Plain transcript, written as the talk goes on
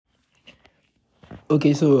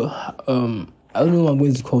Okay, so I don't know what I'm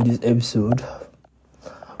going to call this episode,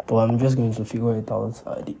 but I'm just going to figure it out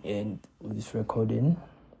at the end of this recording.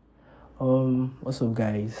 What's up,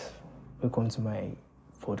 guys? Welcome to my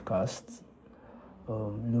podcast,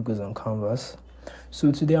 Logos on Canvas. So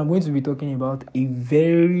today I'm going to be talking about a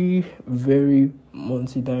very, very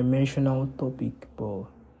multi-dimensional topic, but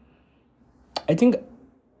I think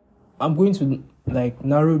I'm going to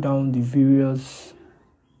narrow down the various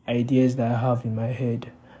ideas that I have in my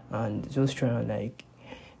head and just try and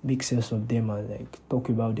make sense of them and talk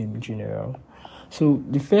about them in general. So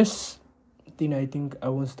the first thing I think I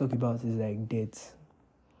want to talk about is death.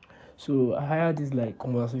 So I had this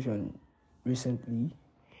conversation recently,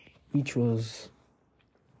 which was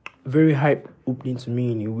very hype opening to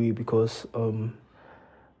me in a way because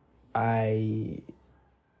I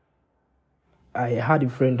had a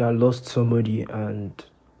friend that lost somebody, and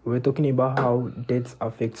we were talking about how death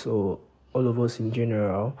affects all of us in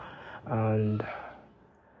general, and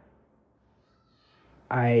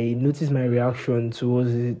I noticed my reaction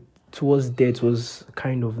towards death was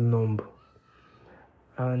kind of numb.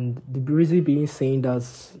 And the reason being saying that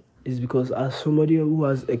is because as somebody who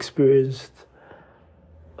has experienced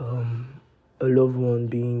a loved one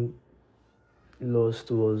being lost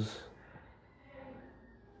was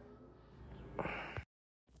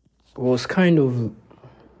kind of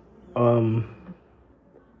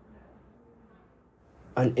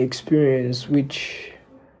an experience which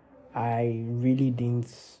I really didn't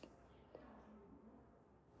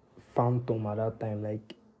phantom at that time.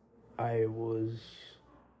 I was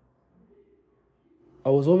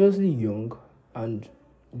obviously young and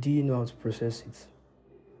didn't know how to process it.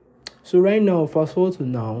 So right now, fast forward to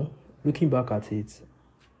now, looking back at it,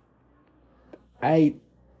 I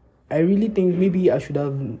really think maybe I should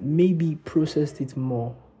have maybe processed it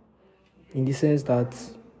more, in the sense that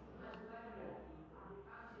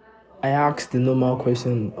I asked the normal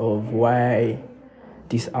question of why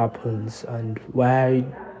this happens and why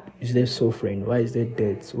is there suffering, why is there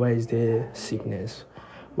death, why is there sickness,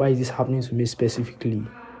 why is this happening to me specifically?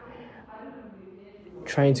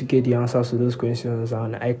 Trying to get the answers to those questions,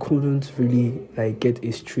 and I couldn't really get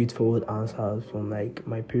a straightforward answer from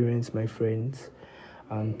my parents, my friends,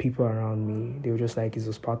 and people around me. They were just like, it's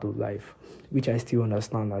just part of life, which I still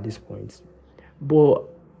understand at this point. But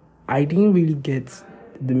I didn't really get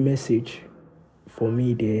the message for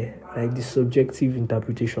me there. The subjective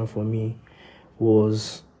interpretation for me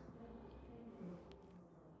was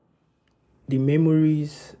the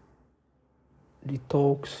memories, the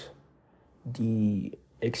talks, the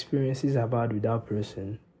experiences I've had with that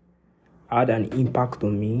person had an impact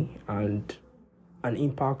on me and an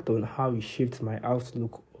impact on how it shaped my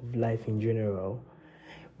outlook of life in general,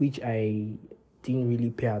 which I didn't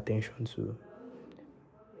really pay attention to.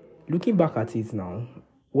 Looking back at it now,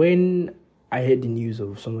 when I heard the news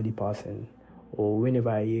of somebody passing, or whenever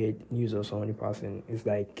I hear news of somebody passing, it's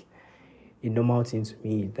like a normal thing to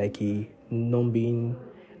me, like a numbing.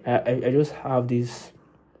 I just have this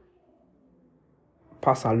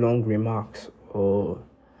pass along remarks, or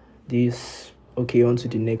this okay on to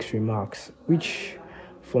the next remarks, which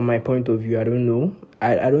from my point of view, I don't know.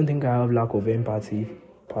 I don't think I have lack of empathy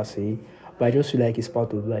per se, but I just feel like it's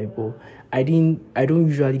part of life. But I don't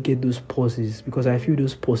usually get those pauses because I feel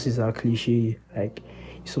those pauses are cliche. Like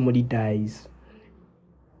if somebody dies,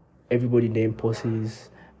 everybody then pauses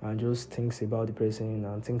and just thinks about the person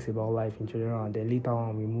and thinks about life in general, and then later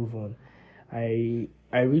on we move on. I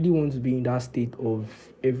really want to be in that state of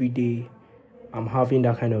every day I'm having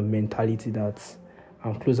that kind of mentality that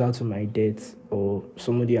I'm closer to my death or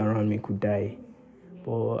somebody around me could die.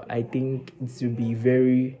 But I think it would be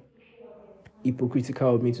very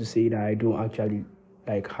hypocritical of me to say that I don't actually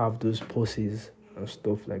have those pauses and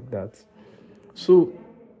stuff like that. So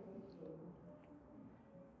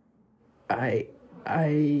I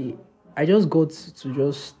I I just got to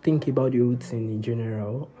just think about the whole thing in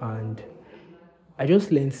general, and I just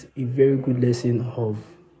learned a very good lesson of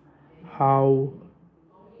how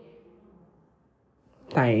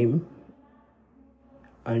time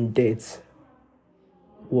and death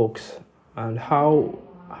works, and how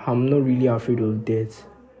I'm not really afraid of death,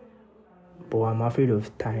 but I'm afraid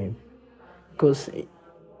of time. Because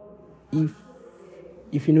if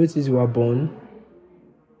you notice, we are born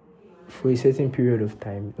for a certain period of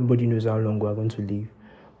time. Nobody knows how long we're going to live.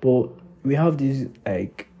 But we have these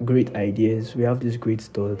great ideas, we have these great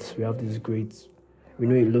thoughts, we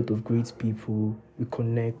know a lot of great people, we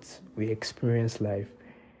connect, we experience life,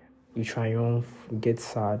 we triumph, we get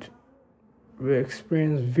sad, we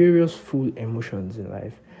experience various full emotions in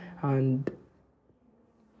life, and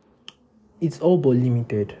it's all but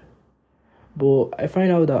limited. But I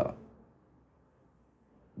find out that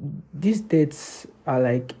these dates are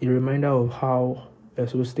like a reminder of how we're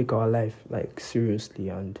supposed to take our life like seriously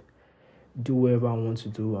and do whatever I want to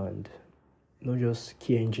do and not just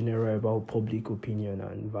care in general about public opinion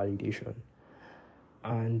and validation.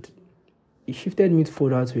 And it shifted me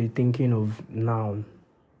further to a thinking of now,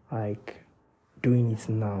 like doing it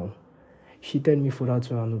now. Shifted me further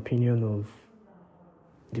to an opinion of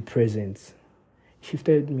the present.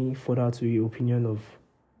 Shifted me further to the opinion of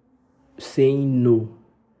saying no.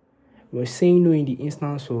 We're saying no in the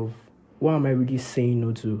instance of what am I really saying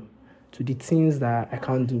no to? To the things that I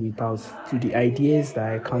can't do without, to the ideas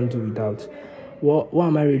that I can't do without. What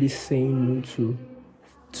am I really saying no to?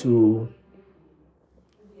 To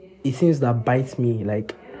the things that bite me,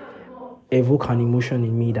 like evoke an emotion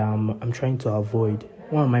in me that I'm trying to avoid.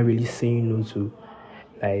 What am I really saying no to?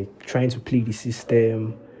 Like trying to play the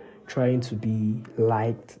system, trying to be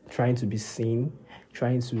liked, trying to be seen,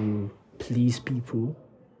 trying to please people.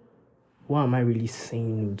 What am I really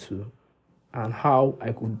saying no to? And how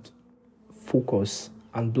I could focus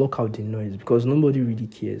and block out the noise, because nobody really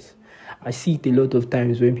cares. I see it a lot of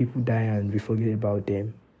times when people die and we forget about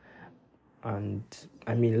them. And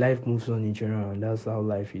I mean, life moves on in general, and that's how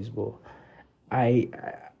life is. But I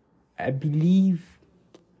I believe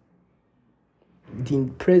the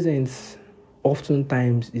presence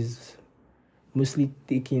oftentimes is mostly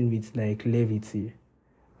taken with like levity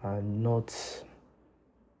and not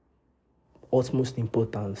utmost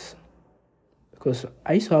importance. Because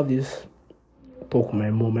I used to have this talk with my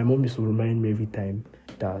mom. My mom used to remind me every time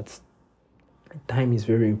that time is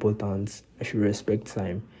very important. I should respect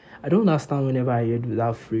time. I don't understand whenever I hear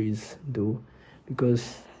that phrase though,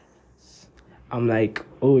 because I'm like,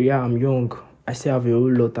 oh yeah, I'm young. I still have a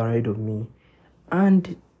whole lot ahead of me.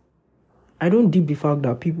 And I don't deep the fact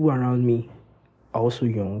that people around me are also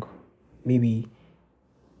young. Maybe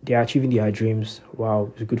they're achieving their dreams.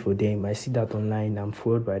 Wow, it's good for them. I see that online. I'm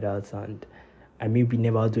fooled by that, and I maybe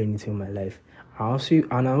never do anything in my life. I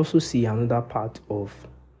also see another part of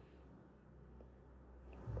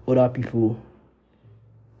other people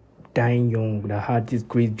dying young that had these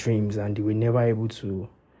great dreams and they were never able to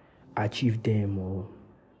achieve them. Or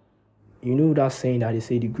you know that saying that they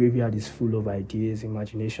say the graveyard is full of ideas,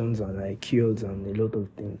 imaginations, and like cures and a lot of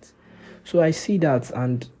things. So I see that,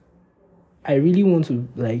 and I really want to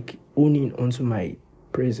like own in onto my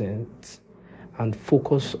present and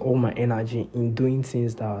focus all my energy in doing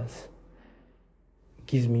things that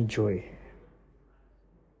gives me joy.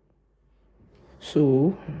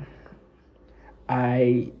 So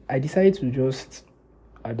I decided to just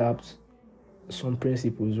adapt some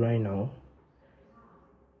principles right now,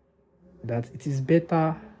 that it is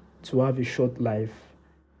better to have a short life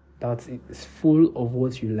that is full of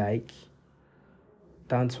what you like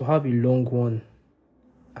than to have a long one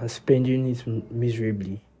and spending it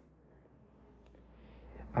miserably.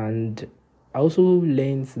 And I also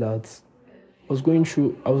learned that I was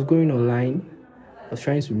going online, I was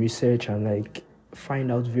trying to research and like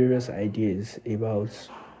find out various ideas about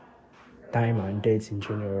time and death in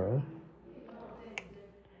general.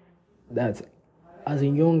 That as a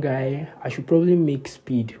young guy, I should probably make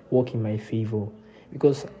speed work in my favor,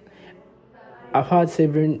 because I've had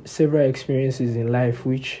several experiences in life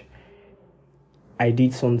which I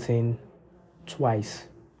did something twice,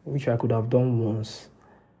 which I could have done once,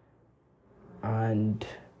 and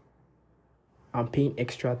I'm paying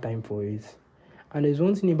extra time for it. And there's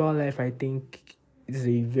one thing about life I think is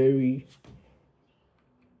a very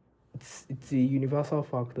it's a universal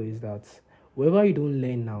factor, is that whatever you don't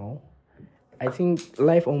learn now, I think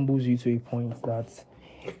life humbles you to a point that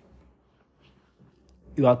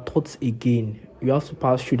you are taught again. You have to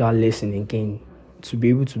pass through that lesson again to be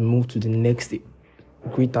able to move to the next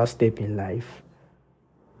greater step in life,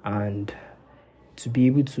 and to be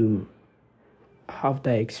able to have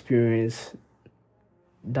that experience,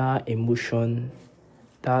 that emotion,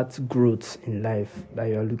 that growth in life that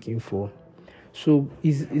you're looking for. So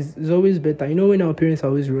it's always better. You know, when our parents are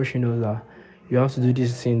always rushing us that you have to do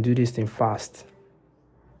this thing fast.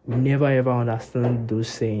 We never ever understand those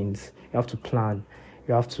sayings. You have to plan.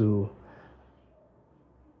 You have to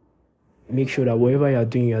make sure that whatever you're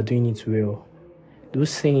doing it well.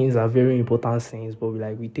 Those sayings are very important sayings, but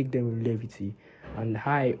we take them with levity. And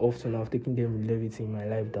I often have taken them with levity in my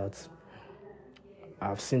life, that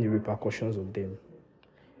I've seen the repercussions of them.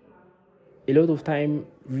 A lot of time,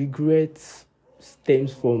 regret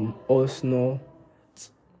stems from us not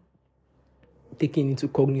taking into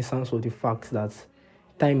cognizance of the fact that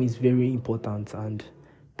time is very important, and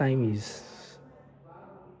time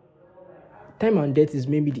and death is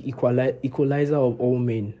maybe the equalizer of all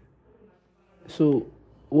men. So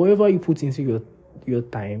whatever you put into your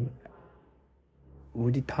time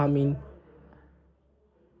will determine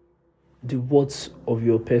the worth of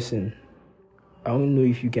your person. I don't know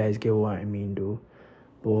if you guys get what I mean though.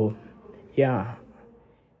 But yeah,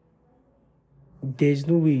 there's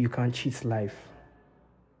no way you can cheat life.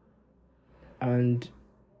 And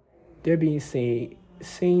there being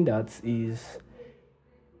saying that is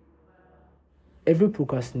every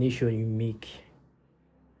procrastination you make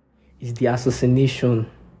is the assassination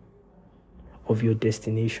of your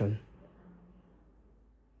destination.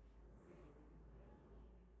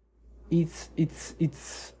 It's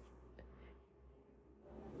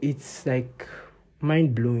like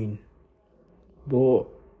mind blowing. But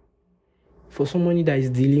for somebody that is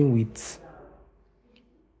dealing with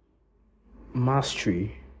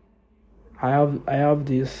mastery, I have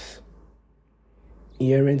this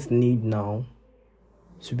inherent need now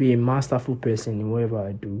to be a masterful person in whatever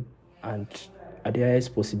I do, and at the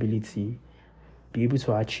highest possibility be able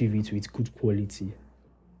to achieve it with good quality.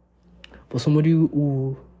 For somebody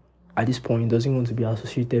who at this point doesn't want to be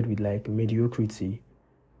associated with like mediocrity,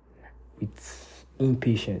 with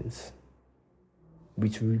impatience,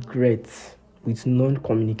 with regret, with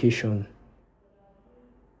non-communication,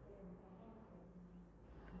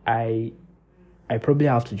 I probably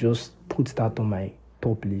have to just put that on my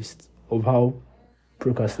top list of how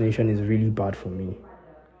procrastination is really bad for me.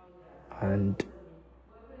 And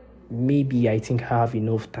maybe I think I have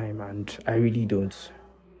enough time, and I really don't.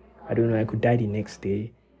 I don't know, I could die the next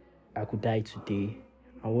day. I could die today.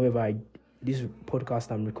 And this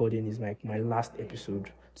podcast I'm recording is like my last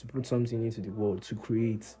episode to put something into the world, to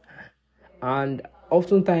create. And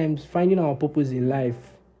oftentimes, finding our purpose in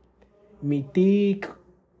life may take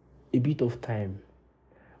a bit of time.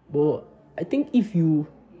 But I think if you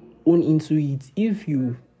own into it, if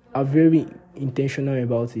you are very intentional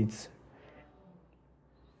about it,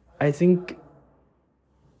 I think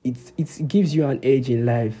it gives you an edge in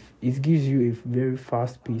life. It gives you a very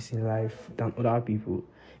fast pace in life than other people,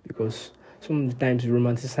 because sometimes we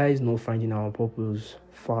romanticize not finding our purpose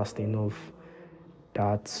fast enough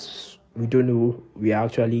that we don't know we are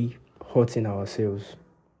actually hurting ourselves.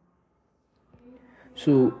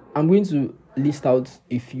 So I'm going to list out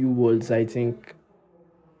a few words I think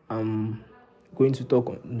I'm going to talk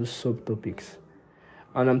on those subtopics.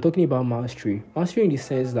 And I'm talking about mastery. Mastery in the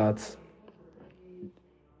sense that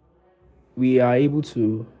we are able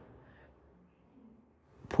to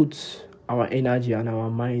put our energy and our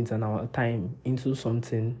minds and our time into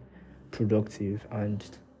something productive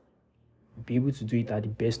and be able to do it at the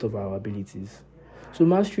best of our abilities. So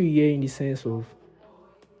mastery here in the sense of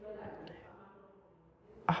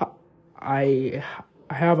I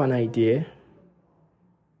have an idea.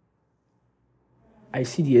 I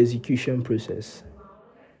see the execution process.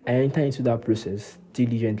 I enter into that process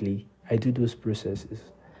diligently. I do those processes,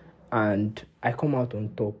 and I come out on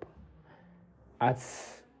top at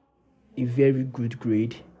a very good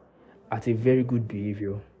grade, at a very good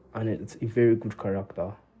behavior, and it's a very good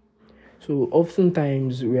character. So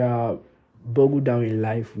oftentimes we are boggled down in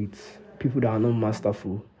life with people that are not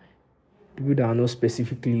masterful, people that are not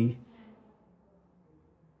specifically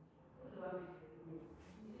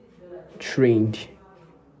trained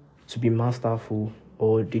to be masterful,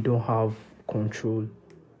 or they don't have control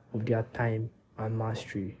of their time and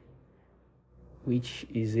mastery, which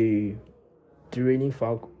is a derailing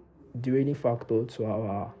factor to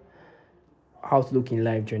our outlook in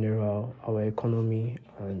life general, our economy,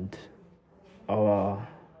 and our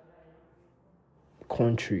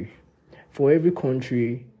country. For every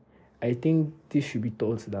country, I think this should be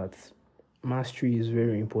taught that mastery is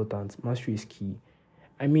very important. Mastery is key.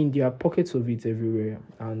 I mean, there are pockets of it everywhere,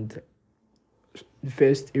 and the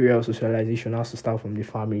first area of socialization has to start from the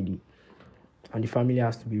family, and the family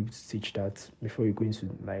has to be able to teach that before you go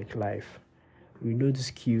into like life. We know the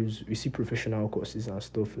skills, we see professional courses and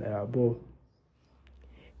stuff like that, but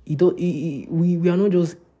we are not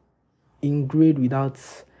just ingrained without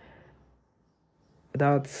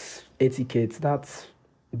that etiquette, that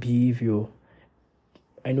behavior.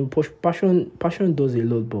 I know passion does a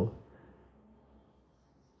lot, but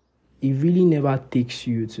it really never takes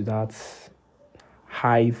you to that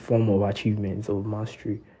high form of achievement of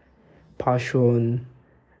mastery. Passion,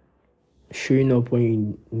 showing up when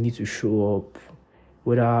you need to show up,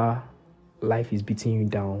 whether life is beating you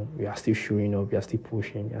down, you are still showing up, you are still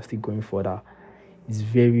pushing, you are still going further. It's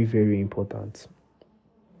very, very important.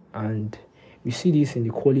 And we see this in the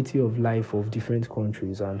quality of life of different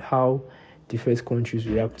countries and how different countries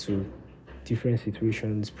react to different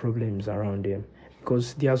situations, problems around them,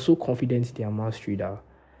 because they are so confident in their mastery that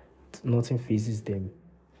nothing phases them.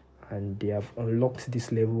 and they have unlocked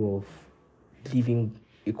this level of living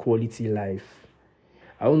a quality life.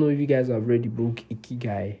 I don't know if you guys have read the book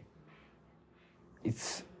Ikigai.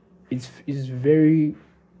 It's very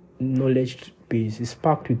knowledge based. It's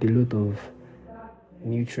packed with a lot of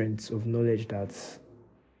nutrients of knowledge that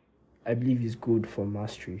I believe is good for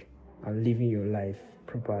mastery and living your life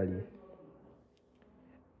properly.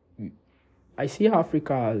 I see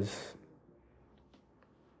Africa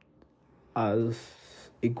as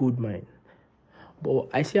a good mind, but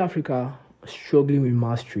I see Africa struggling with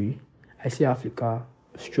mastery. I see Africa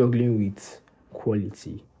struggling with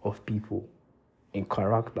quality of people in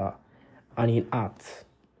character and in act.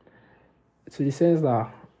 To the sense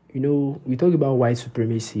that, we talk about white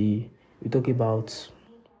supremacy, we talk about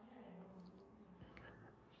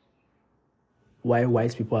why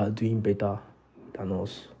white people are doing better than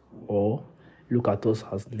us, or look at us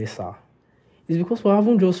as lesser. It's because we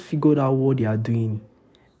haven't just figured out what they are doing.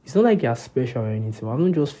 It's not like they are special or anything. We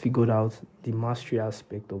haven't just figured out the mastery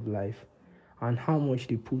aspect of life and how much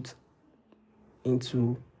they put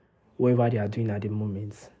into whatever they are doing at the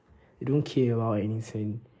moment. They don't care about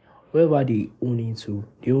anything. Whatever they own into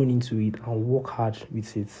it and work hard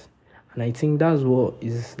with it. And I think that's what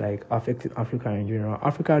is like affecting Africa in general.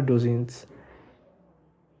 Africa doesn't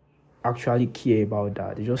actually care about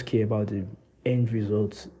that. They just care about the end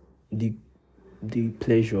results, the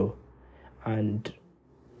pleasure. And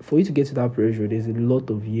for you to get to that pleasure, there's a lot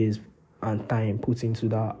of years and time put into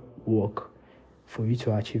that work for you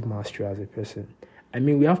to achieve mastery as a person. I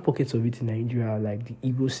mean, we have pockets of it in Nigeria, like the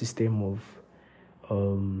Igbo system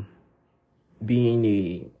of being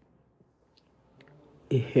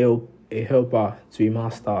a helper to a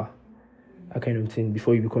master, that kind of thing,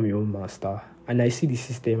 before you become your own master. And I see the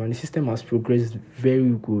system, and the system has progressed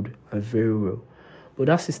very good and very well. But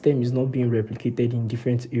that system is not being replicated in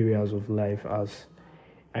different areas of life.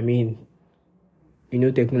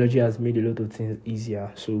 Technology has made a lot of things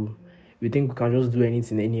easier. So we think we can just do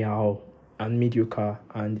anything anyhow and mediocre,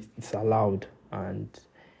 and it's allowed, and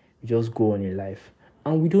we just go on in life.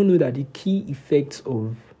 And we don't know that the key effects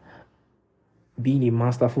of being a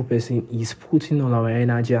masterful person is putting all our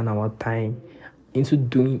energy and our time into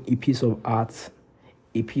doing a piece of art,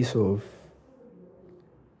 a piece of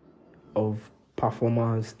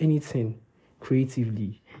performance, anything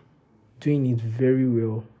creatively, doing it very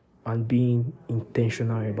well and being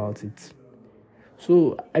intentional about it.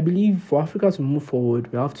 So I believe for Africa to move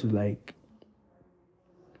forward, we have to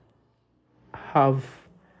have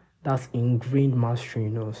that ingrained mastery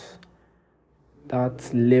in us,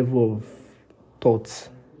 that level of thought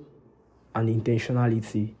and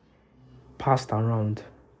intentionality passed around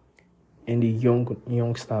in the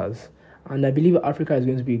youngsters. And I believe Africa is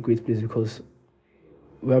going to be a great place because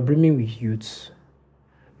we are brimming with youths.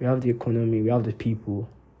 We have the economy, we have the people,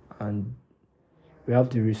 and we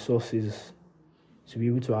have the resources to be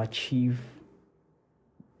able to achieve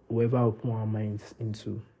whatever we put our minds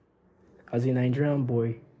into. As a Nigerian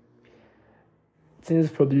boy,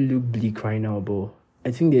 things probably look bleak right now, but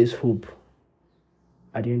I think there's hope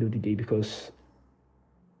at the end of the day, because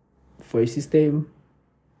for a system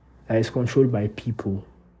that is controlled by people,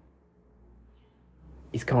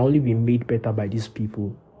 it can only be made better by these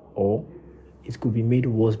people, or it could be made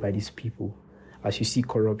worse by these people. As you see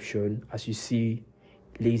corruption, as you see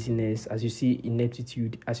laziness, as you see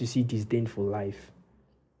ineptitude, as you see disdain for life.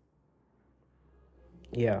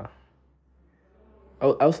 Yeah.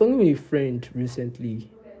 I was talking with a friend recently,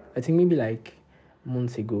 I think maybe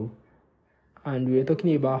months ago, and we were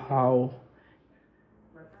talking about how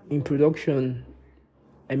in production,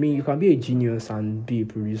 you can be a genius and be a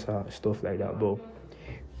producer, stuff like that, but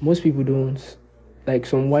most people don't. Like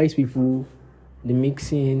some wise people, the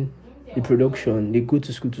mixing, the production, they go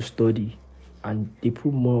to school to study and they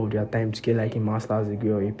put more of their time to get a master's degree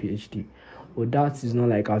or a PhD. But that is not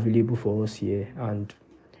available for us here, and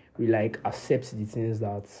we accept the things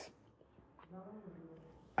that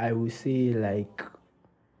I would say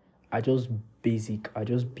are just basic, are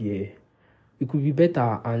just bare. It could be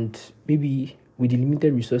better, and maybe with the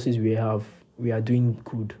limited resources we have, we are doing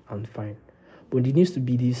good and fine. But there needs to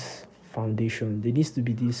be this foundation, there needs to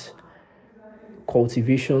be this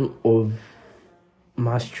cultivation of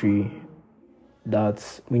mastery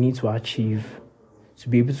that we need to achieve to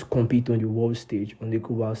be able to compete on the world stage, on the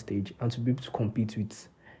global stage, and to be able to compete with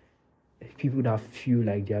people that feel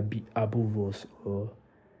like they are above us, or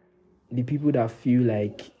the people that feel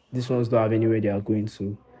like these ones don't have anywhere they are going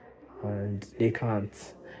to and they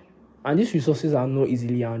can't. And these resources are not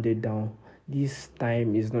easily handed down. This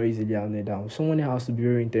time is not easily handed down. Someone has to be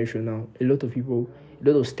very intentional. A lot of people, a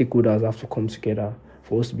lot of stakeholders have to come together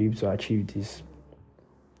for us to be able to achieve this.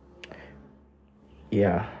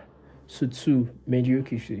 Yeah. So two,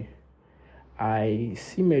 mediocrity. I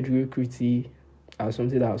see mediocrity as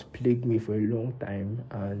something that has plagued me for a long time,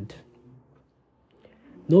 and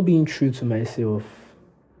not being true to myself.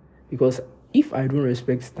 Because if I don't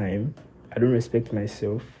respect time, I don't respect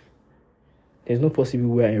myself, there's no possible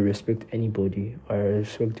way I respect anybody or I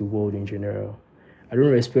respect the world in general. I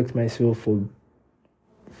don't respect myself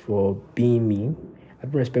for being me. I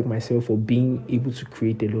don't respect myself for being able to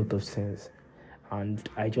create a lot of sense. And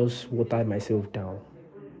I just watered myself down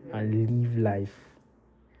and live life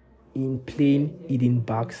in plain hidden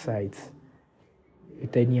backsides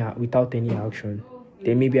without any action.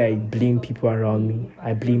 Then maybe I blame people around me.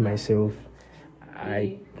 I blame myself.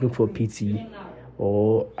 I look for pity,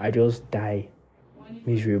 or I just die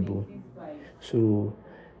miserable. So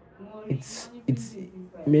it's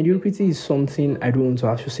mediocrity is something I don't want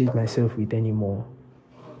to associate myself with anymore.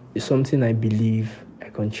 It's something I believe I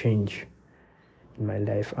can change in my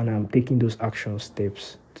life, and I'm taking those action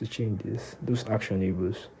steps to change those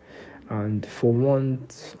actionables. And for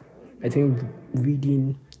once, I think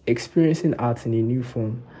experiencing art in a new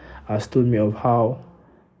form has told me of how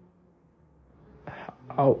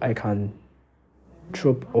I can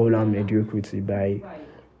drop all our mediocrity by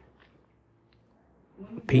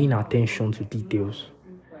paying attention to details,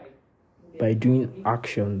 by doing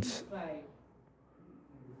actions,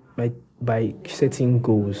 by setting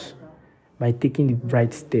goals, by taking the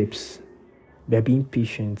right steps, by being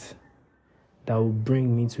patient, that will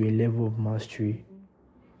bring me to a level of mastery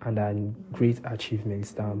and great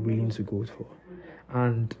achievements that I'm willing to go for.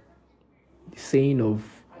 And the saying of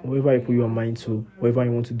whatever you put your mind to, whatever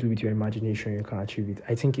you want to do with your imagination, you can achieve it,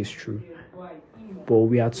 I think it's true. But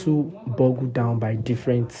we are too boggled down by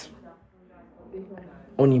different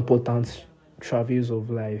unimportant travails of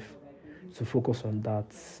life to focus on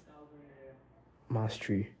that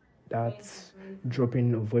mastery, that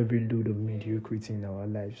dropping of every load of mediocrity in our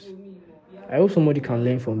lives. I hope somebody can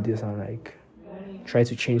learn from this and try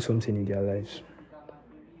to change something in their lives.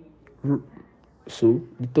 So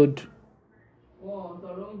the third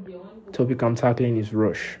topic I'm tackling is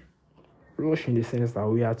rush. Rush in the sense that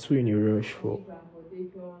we are too in a rush for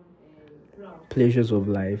pleasures of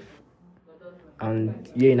life. And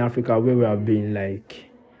here in Africa, where we have been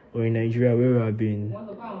or in Nigeria, where we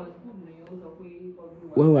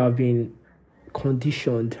have been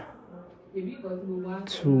conditioned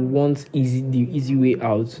to want the easy way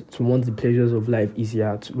out, to want the pleasures of life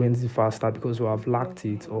easier, to want it faster because we have lacked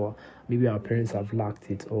it, or maybe our parents have lacked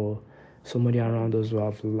it, or somebody around us who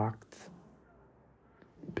have lacked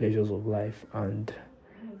pleasures of life,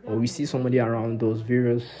 or we see somebody around us,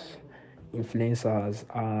 various influencers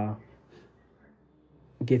are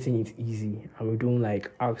getting it easy, and we don't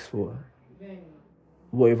ask for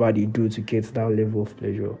whatever they do to get that level of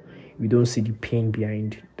pleasure. We don't see the pain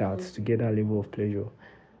behind that to get that level of pleasure.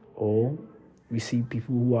 Or we see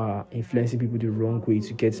people who are influencing people the wrong way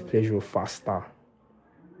to get pleasure faster.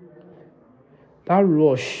 That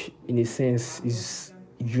rush, in a sense, is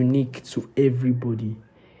unique to everybody.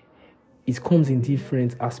 It comes in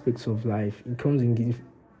different aspects of life. It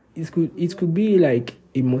could be like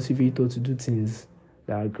a motivator to do things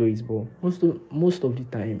that are great, but most of the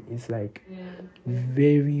time it's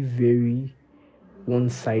very, very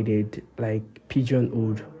one-sided,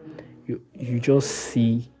 pigeonholed. You just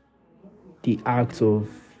see the act of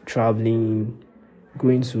traveling,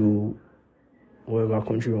 going to whatever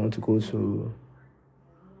country you want to go to,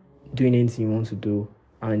 doing anything you want to do,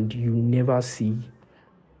 and you never see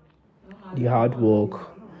the hard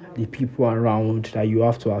work, the people around that you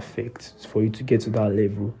have to affect for you to get to that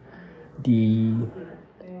level, the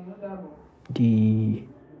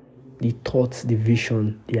thoughts, the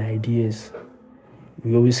vision, the ideas.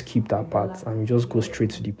 We always keep that part and we just go straight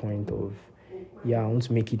to the point of, I want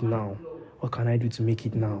to make it now. What can I do to make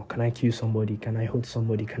it now? Can I kill somebody? Can I hurt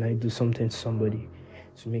somebody? Can I do something to somebody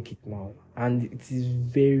to make it now? And it is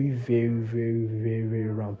very, very, very, very, very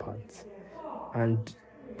rampant and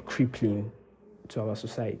crippling to our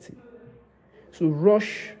society. So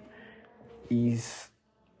rush is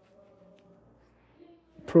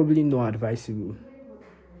probably not advisable.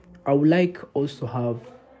 I would like us to have,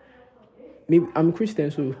 maybe I'm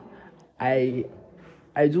Christian, so I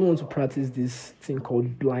don't want to practice this thing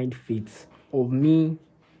called blind faith of me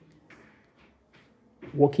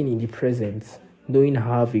working in the present, knowing I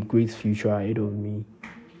have a great future ahead of me,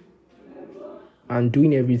 and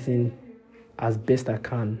doing everything as best I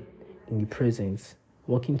can in the present,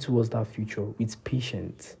 working towards that future with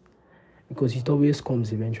patience, because it always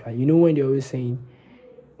comes eventually. You know when they're always saying,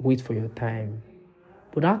 wait for your time,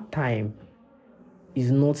 but that time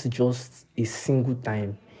is not just a single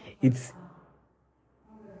time. It's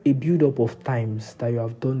a build-up of times that you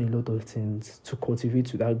have done a lot of things to cultivate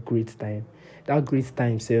to that great time. That great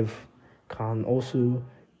time self can also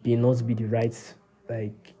not be the right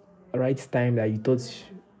time that you thought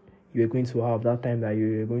you were going to have, that time that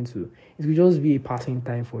you were going to. It will just be a passing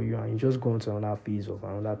time for you, and you just go into another phase of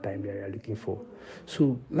another time that you're looking for.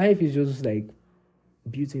 So life is just like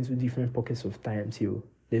built into different pockets of time till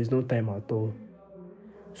there's no time at all.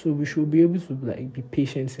 So we should be able to be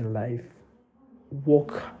patient in life,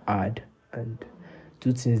 work hard, and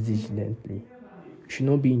do things diligently. We should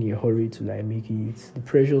not be in a hurry to make it. The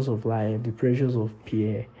pressures of life, the pressures of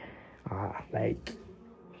peer are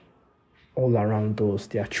all around us.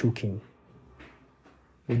 They are choking.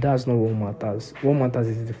 But that's not what matters. What matters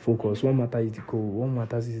is the focus. What matters is the goal. What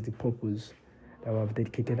matters is the purpose that we have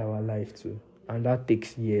dedicated our life to. And that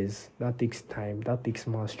takes years. That takes time. That takes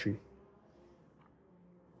mastery.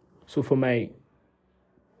 So for my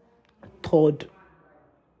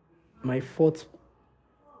fourth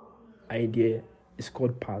idea is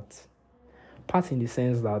called path. Path in the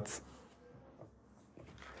sense that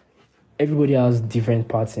everybody has different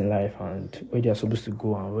paths in life and where they are supposed to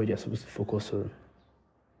go and where they are supposed to focus on.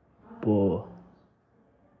 But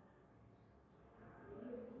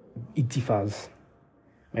it differs.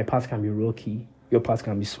 My path can be rocky. Your path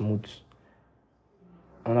can be smooth.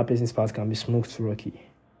 Another person's path can be smooth to rocky.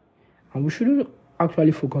 And we shouldn't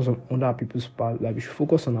actually focus on other people's path. We should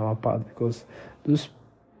focus on our path, because those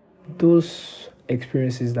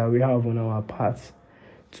experiences that we have on our path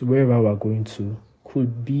to wherever we're going to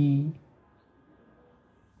could be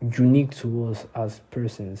unique to us as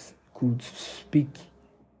persons, could speak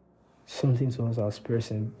something to us as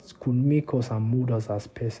persons, could make us and mold us as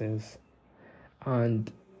persons.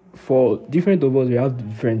 And for different of us, we have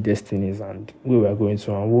different destinies and where we are going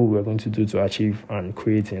to and what we are going to do to achieve and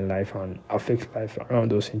create in life and affect life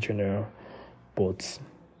around us in general. But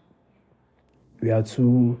we are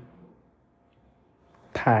too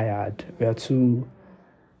tired. We are too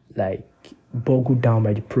boggled down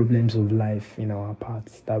by the problems of life in our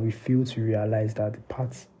paths that we fail to realize that the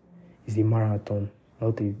path is a marathon,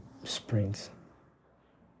 not a sprint.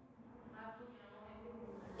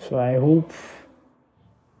 So I hope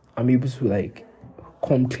I'm able to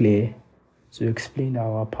come clear to explain that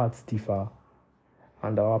our paths differ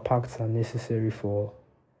and our paths are necessary for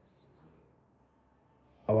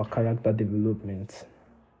our character development.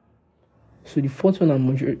 So the fourth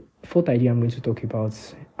idea I'm going to talk about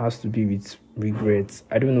has to be with regrets.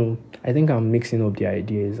 I don't know. I think I'm mixing up the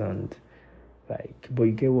ideas and but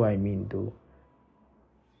you get what I mean though.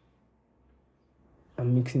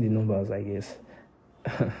 I'm mixing the numbers, I guess.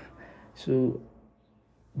 So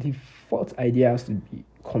the fourth idea has to be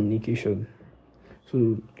communication.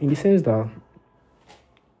 So in the sense that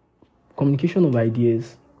communication of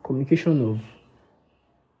ideas, communication of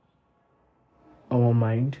our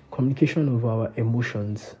mind, communication of our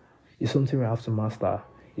emotions is something we have to master.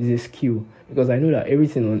 It's a skill, because I know that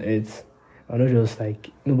everything on earth are not just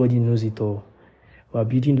nobody knows it all. We're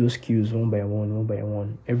building those skills one by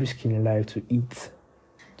one. Every skill in life, to eat,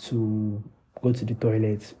 to go to the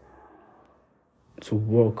toilet, to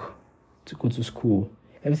work, to go to school.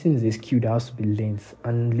 Everything is a skill that has to be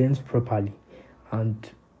learned properly and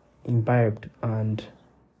imbibed and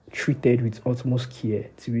treated with utmost care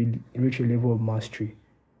to reach a level of mastery.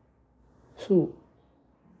 So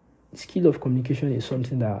the skill of communication is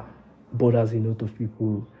something that bothers a lot of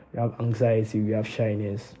people. We have anxiety, we have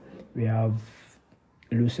shyness, we have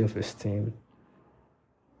low self-esteem.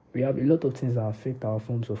 We have a lot of things that affect our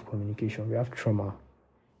forms of communication. We have trauma.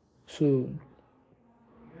 So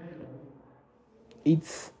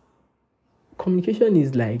communication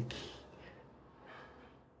is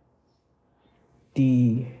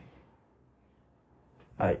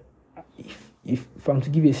if I'm to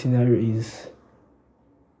give a scenario, is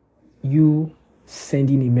you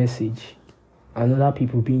sending a message and other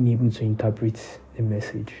people being able to interpret the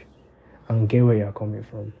message and get where you're coming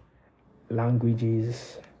from.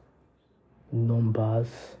 Languages, numbers,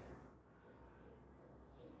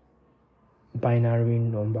 binary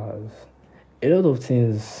numbers. A lot of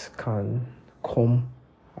things can come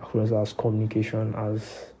across as communication,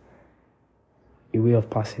 as a way of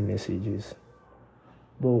passing messages.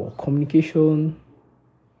 But communication,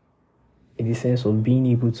 in the sense of being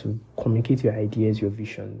able to communicate your ideas, your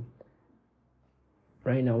vision.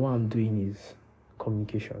 Right now, what I'm doing is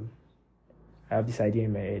communication. I have this idea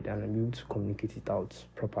in my head and I'm able to communicate it out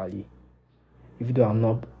properly. Even though I'm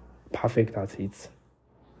not perfect at it,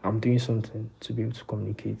 I'm doing something to be able to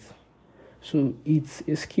communicate. So it's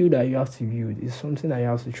a skill that you have to build. It's something that you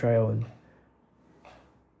have to try on,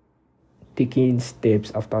 taking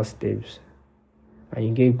steps after steps. and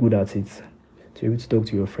you get good at it, to be able to talk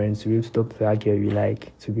to your friends, to be able to talk to that girl you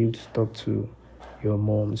like, to be able to talk to your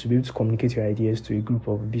mom, to be able to communicate your ideas to a group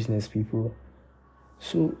of business people.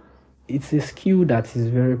 So it's a skill that is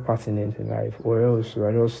very pertinent in life, or else we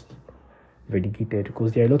are just relegated,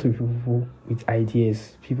 because there are a lot of people with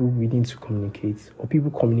ideas, people willing to communicate, or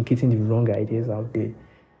people communicating the wrong ideas out there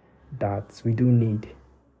that we don't need.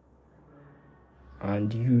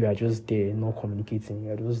 And you are just there not communicating,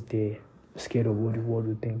 you are just there scared of what the world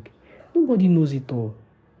will think. Nobody knows it all.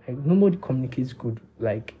 Like, nobody communicates good.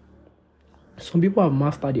 Like, some people have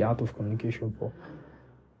mastered the art of communication, but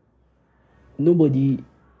nobody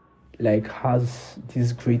like has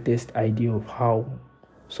this greatest idea of how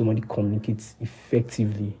somebody communicates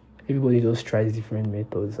effectively. Everybody just tries different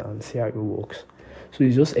methods and see how it works. So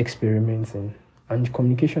it's just experimenting, and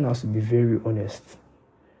communication has to be very honest.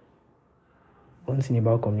 One thing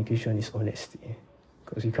about communication is honesty,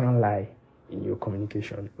 because you can't lie in your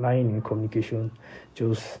communication. Lying in communication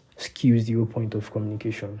just skews the whole point of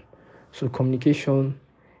communication. So communication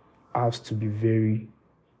has to be very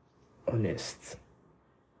honest.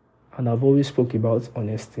 And I've always spoke about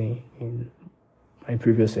honesty in my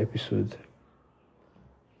previous episode.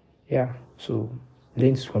 Yeah, so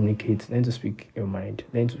learn to communicate, learn to speak your mind,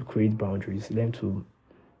 learn to create boundaries, learn to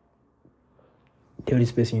tell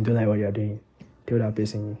this person you don't like what you're doing. Tell that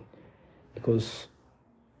person, because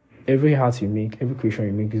every art you make, every creation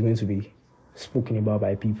you make is going to be spoken about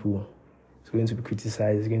by people. It's going to be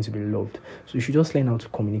criticized, it's going to be loved. So you should just learn how to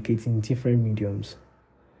communicate in different mediums.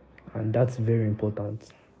 And that's very important.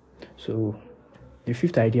 So the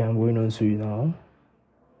fifth idea I'm going on to now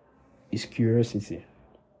is curiosity.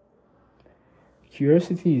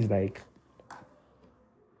 Curiosity is like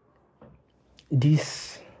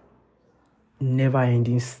this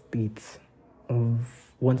never-ending state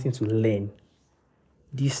of wanting to learn,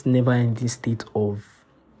 this never-ending state of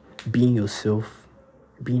being yourself,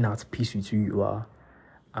 being at peace with who you are,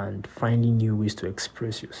 and finding new ways to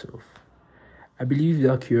express yourself. I believe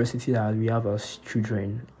that curiosity that we have as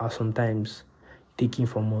children are sometimes taken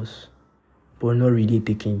from us, but not really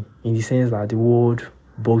taken, in the sense that the world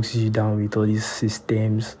bogs you down with all these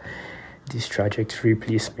systems, these trajectory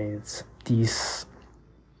placements, this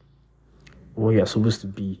what you're supposed to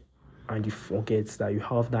be. And you forget that you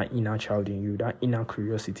have that inner child in you, that inner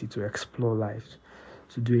curiosity to explore life,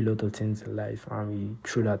 to do a lot of things in life, and we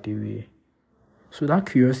throw that away. So that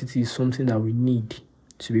curiosity is something that we need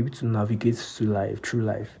to be able to navigate through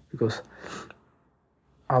life, because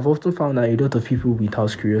I've often found that a lot of people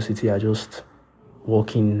without curiosity are just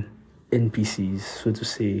walking NPCs, so to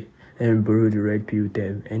say, and borrow the red pill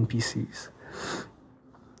term, NPCs.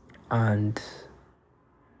 And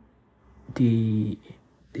they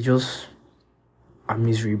just are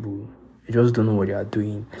miserable. They just don't know what they are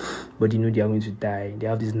doing, but they know they are going to die. They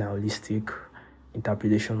have this nihilistic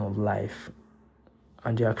interpretation of life,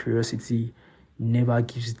 and their curiosity never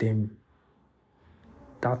gives them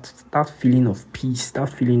that feeling of peace, that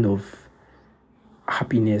feeling of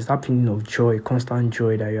happiness, that feeling of joy, constant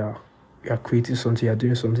joy, that you are creating something, you are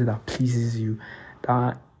doing something that pleases you.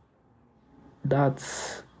 That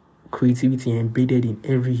creativity embedded in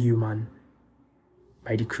every human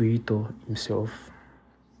by the creator himself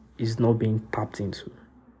is not being tapped into.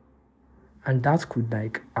 And that could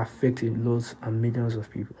affect a lot and millions of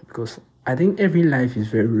people, because I think every life is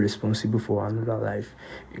very responsible for another life.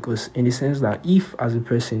 Because in the sense that if as a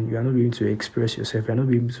person you are not able to express yourself, you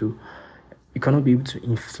cannot be able to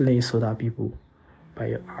influence other people by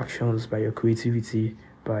your actions, by your creativity,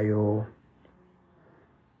 by your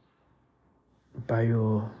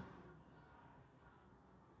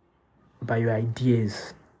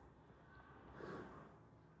ideas,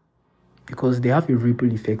 because they have a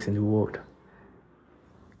ripple effect in the world.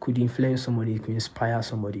 It could influence somebody, it could inspire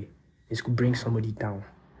somebody, it could bring somebody down.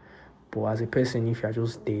 But as a person, if you're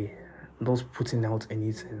just there, not putting out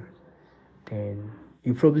anything, then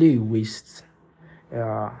you probably waste.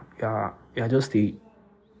 You're just a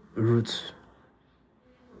root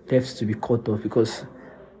left to be cut off, because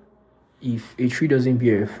if a tree doesn't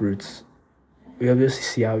bear fruit, we obviously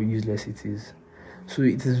see how useless it is. So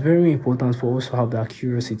it is very important for us to have that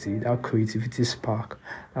curiosity, that creativity spark,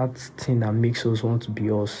 that thing that makes us want to be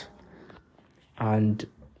us. And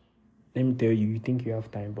let me tell you, you think you have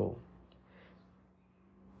time, but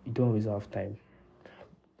you don't always have time.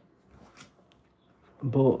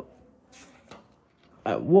 But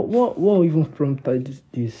what even prompted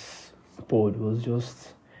this pod was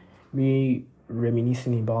just me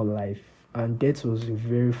reminiscing about life, and that was a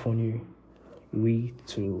very funny way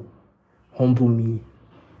to humble me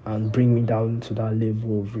and bring me down to that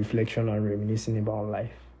level of reflection and reminiscing about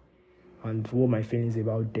life. and what my feelings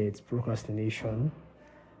about death, procrastination,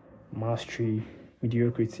 mastery,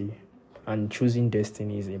 mediocrity, and choosing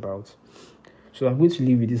destiny is about. So I'm going to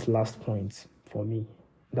leave with this last point for me.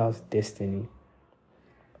 That's destiny.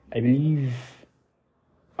 I believe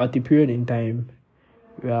at a period in time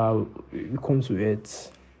we come to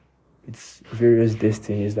Earth, it's various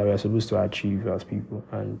destinies that we are supposed to achieve as people,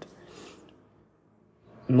 and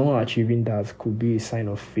not achieving that could be a sign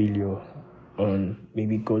of failure on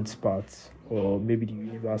maybe God's part or maybe the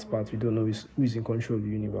universe part. We don't know who is in control of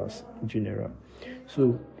the universe in general.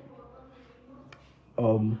 So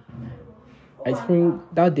I think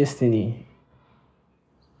that destiny,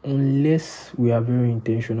 unless we are very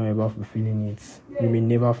intentional about fulfilling it, we may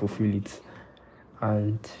never fulfill it.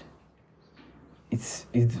 And it's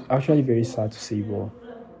actually very sad to say, but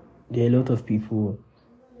there are a lot of people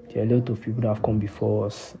that have come before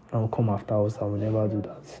us and will come after us that will never do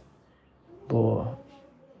that. But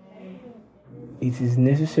it is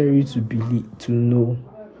necessary to know,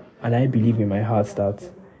 and I believe in my heart that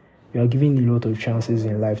we are given a lot of chances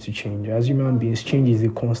in life to change. As human beings, change is a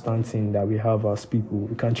constant thing that we have as people.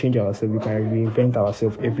 We can change ourselves, we can reinvent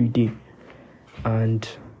ourselves every day. And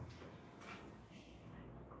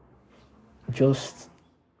just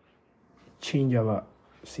change our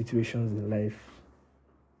situations in life.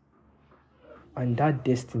 And that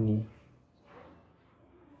destiny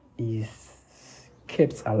is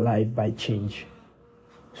kept alive by change.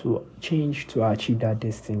 So change to achieve that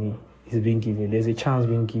destiny is being given. There's a chance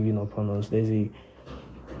being given upon us. The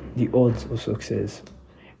odds of success.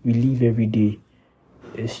 We live every day.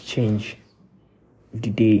 There's change. The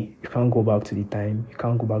day, you can't go back to the time. You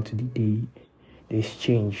can't go back to the day. There's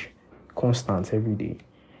change. Constant every day.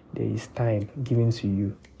 There is time given to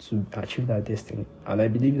you to achieve that destiny. And I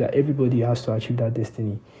believe that everybody has to achieve that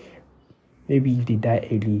destiny. Maybe if they die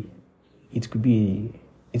early, it could be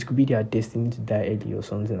their destiny to die early or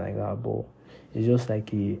something like that. But it's just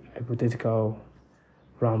like a hypothetical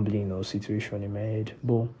rambling or situation in my head.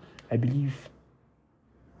 But I believe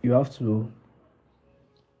you have to,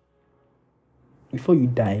 before you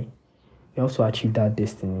die, you have to achieve that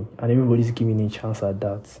destiny. And everybody's giving a chance at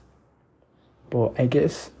that. But I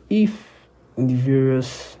guess if in the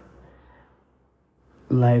various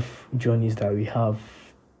life journeys that we have,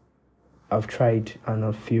 I've tried and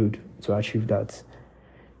I've failed to achieve that,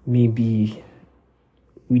 maybe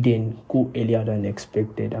we then go earlier than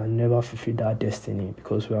expected and never fulfill that destiny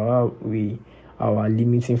because we are our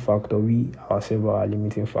limiting factor. We ourselves are our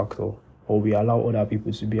limiting factor, or we allow other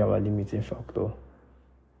people to be our limiting factor.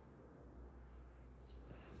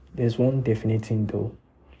 There's one definite thing though.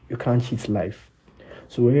 You can't cheat life.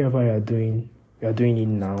 So wherever you're doing it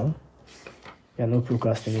now. You're not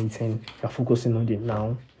procrastinating. You're focusing on it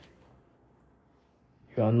now.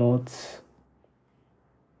 You are not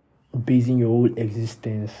basing your whole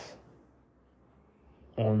existence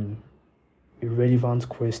on irrelevant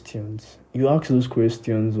questions. You ask those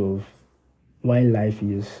questions of why life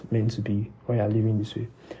is meant to be, why you're living this way.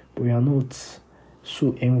 But you are not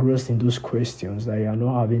so engrossed in those questions that you are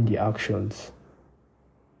not having the actions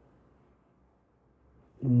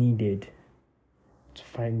needed to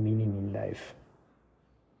find meaning in life.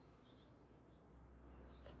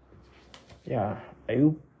 Yeah, I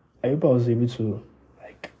hope I was able to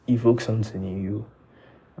evoke something in you,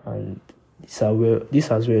 and this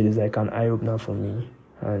as well is like an eye opener for me,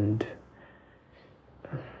 and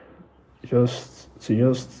just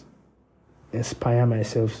inspire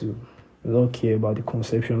myself to not care about the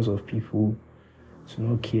conceptions of people, to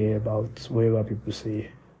not care about whatever people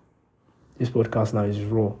say. This podcast now is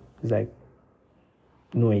raw. It's like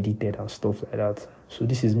no edited and stuff like that. So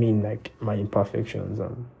this is me in my imperfections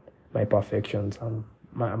and my perfections and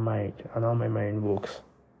my mind and how my mind works.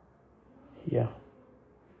 Yeah.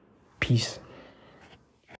 Peace.